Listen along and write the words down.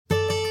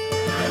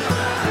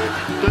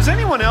Does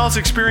anyone else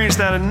experience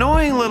that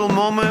annoying little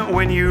moment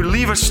when you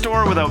leave a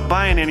store without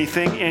buying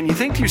anything and you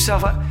think to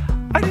yourself,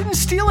 I didn't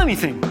steal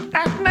anything.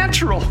 Act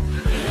natural.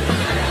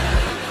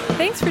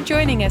 Thanks for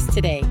joining us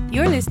today.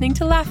 You're listening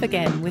to Laugh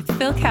Again with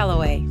Phil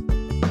Callaway.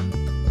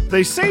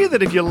 They say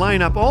that if you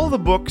line up all the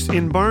books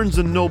in Barnes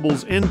 &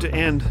 Noble's end to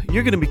end,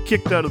 you're going to be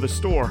kicked out of the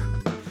store.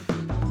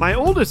 My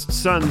oldest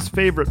son's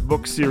favorite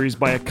book series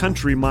by a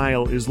country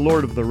mile is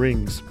Lord of the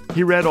Rings.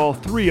 He read all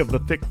 3 of the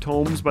thick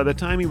tomes by the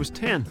time he was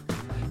 10.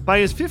 By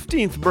his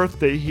 15th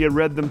birthday, he had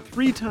read them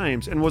 3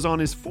 times and was on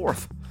his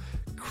 4th.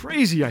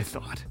 Crazy, I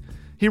thought.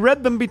 He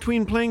read them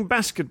between playing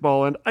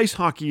basketball and ice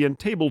hockey and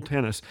table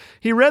tennis.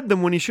 He read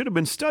them when he should have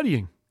been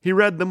studying. He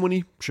read them when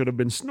he should have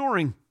been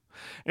snoring.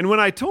 And when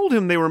I told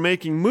him they were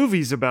making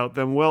movies about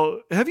them,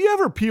 well, have you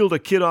ever peeled a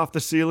kid off the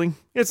ceiling?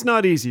 It's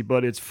not easy,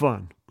 but it's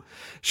fun.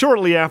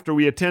 Shortly after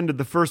we attended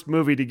the first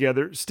movie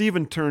together,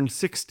 Stephen turned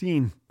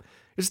 16.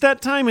 It's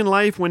that time in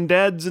life when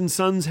dads and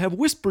sons have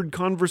whispered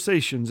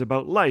conversations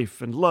about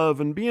life and love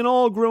and being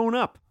all grown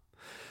up.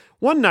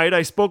 One night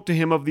I spoke to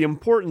him of the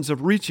importance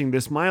of reaching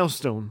this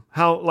milestone,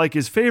 how, like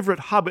his favorite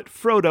hobbit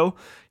Frodo,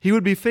 he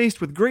would be faced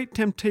with great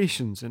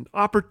temptations and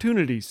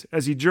opportunities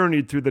as he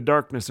journeyed through the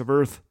darkness of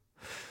earth.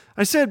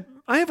 I said,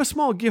 I have a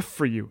small gift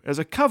for you as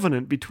a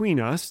covenant between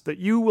us that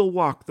you will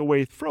walk the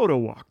way Frodo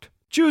walked,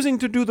 choosing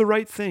to do the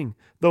right thing,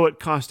 though it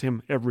cost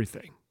him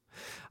everything.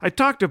 I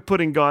talked of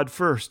putting God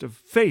first, of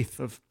faith,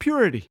 of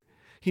purity.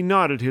 He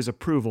nodded his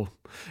approval.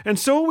 And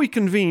so we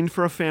convened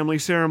for a family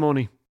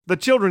ceremony. The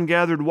children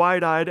gathered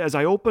wide-eyed as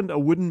I opened a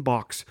wooden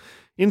box.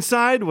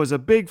 Inside was a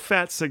big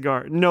fat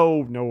cigar.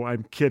 No,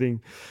 I'm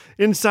kidding.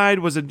 Inside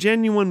was a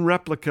genuine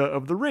replica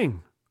of the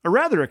ring. A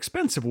rather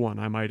expensive one,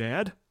 I might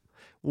add.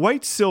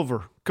 White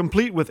silver,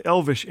 complete with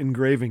elvish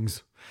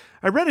engravings.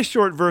 I read a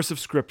short verse of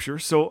scripture,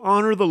 so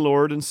honor the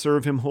Lord and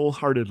serve him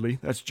wholeheartedly.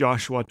 That's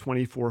Joshua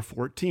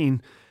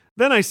 24:14.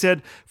 Then I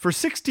said, for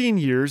 16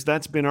 years,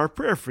 that's been our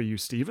prayer for you,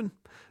 Stephen,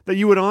 that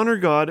you would honor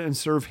God and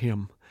serve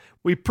him.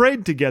 We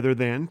prayed together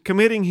then,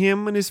 committing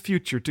him and his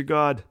future to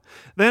God.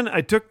 Then I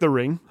took the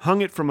ring,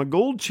 hung it from a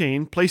gold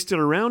chain, placed it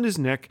around his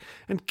neck,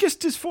 and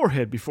kissed his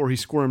forehead before he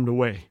squirmed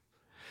away.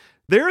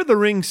 There the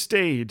ring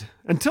stayed,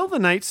 until the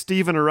night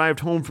Stephen arrived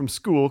home from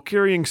school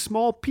carrying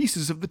small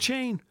pieces of the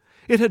chain.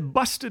 It had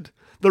busted.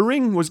 The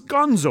ring was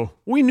gonzo.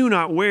 We knew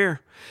not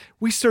where.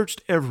 We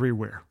searched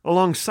everywhere,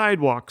 along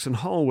sidewalks and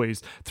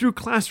hallways, through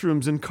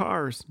classrooms and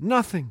cars.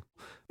 Nothing.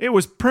 It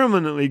was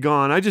permanently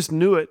gone. I just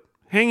knew it.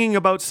 Hanging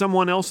about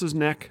someone else's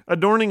neck,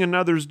 adorning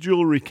another's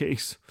jewelry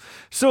case.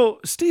 So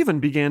Stephen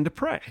began to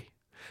pray.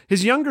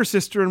 His younger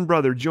sister and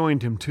brother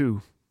joined him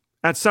too.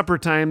 At supper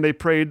time, they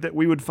prayed that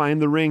we would find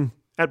the ring.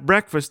 At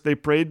breakfast, they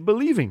prayed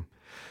believing.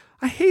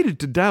 I hated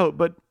to doubt,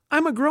 but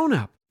I'm a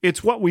grown-up.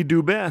 It's what we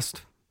do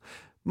best.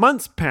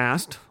 Months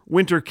passed.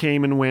 Winter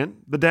came and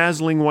went. The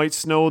dazzling white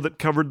snow that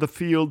covered the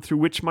field through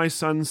which my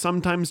son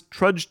sometimes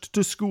trudged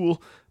to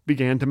school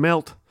began to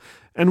melt.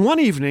 And one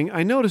evening,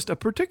 I noticed a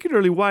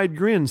particularly wide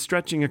grin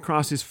stretching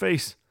across his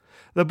face.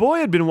 The boy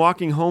had been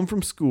walking home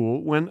from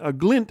school when a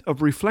glint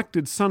of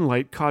reflected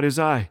sunlight caught his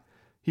eye.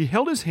 He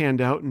held his hand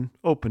out and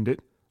opened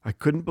it. I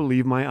couldn't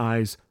believe my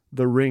eyes.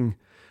 The ring.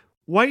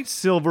 White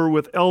silver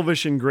with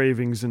elvish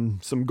engravings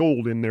and some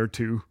gold in there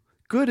too.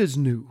 Good as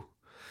new.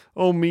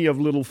 Oh, me of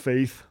little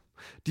faith.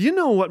 Do you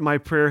know what my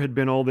prayer had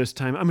been all this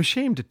time? I'm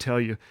ashamed to tell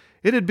you.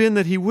 It had been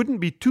that he wouldn't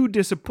be too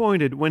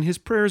disappointed when his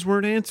prayers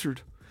weren't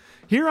answered.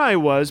 Here I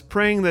was,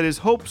 praying that his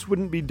hopes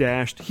wouldn't be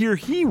dashed. Here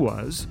he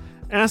was,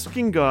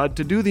 asking God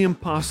to do the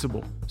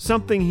impossible,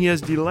 something he has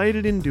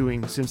delighted in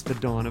doing since the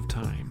dawn of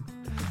time.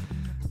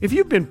 If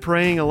you've been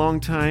praying a long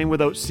time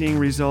without seeing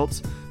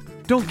results,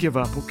 don't give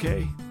up,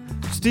 okay?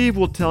 Steve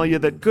will tell you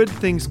that good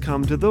things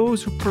come to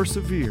those who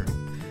persevere.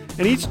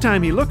 And each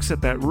time he looks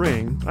at that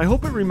ring, I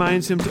hope it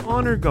reminds him to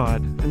honor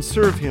God and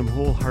serve him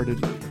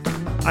wholeheartedly.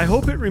 I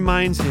hope it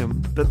reminds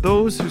him that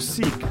those who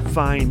seek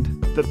find,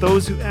 that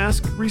those who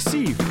ask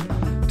receive,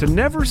 to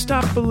never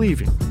stop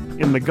believing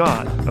in the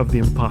God of the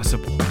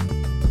impossible.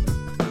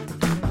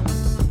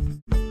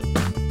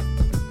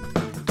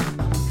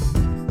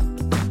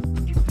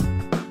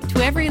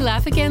 To every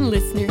Laugh Again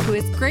listener who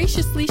has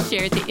graciously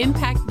shared the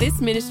impact this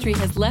ministry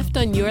has left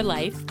on your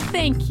life,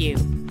 thank you.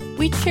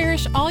 We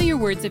cherish all your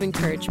words of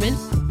encouragement.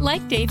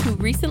 Like Dave, who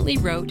recently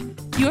wrote,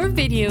 your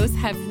videos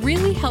have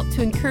really helped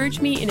to encourage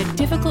me in a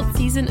difficult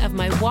season of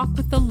my walk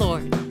with the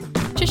Lord.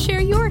 To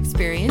share your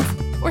experience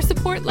or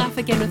support Laugh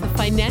Again with a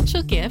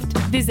financial gift,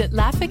 visit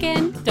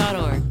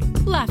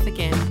laughagain.org. Laugh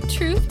Again,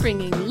 truth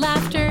bringing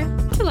laughter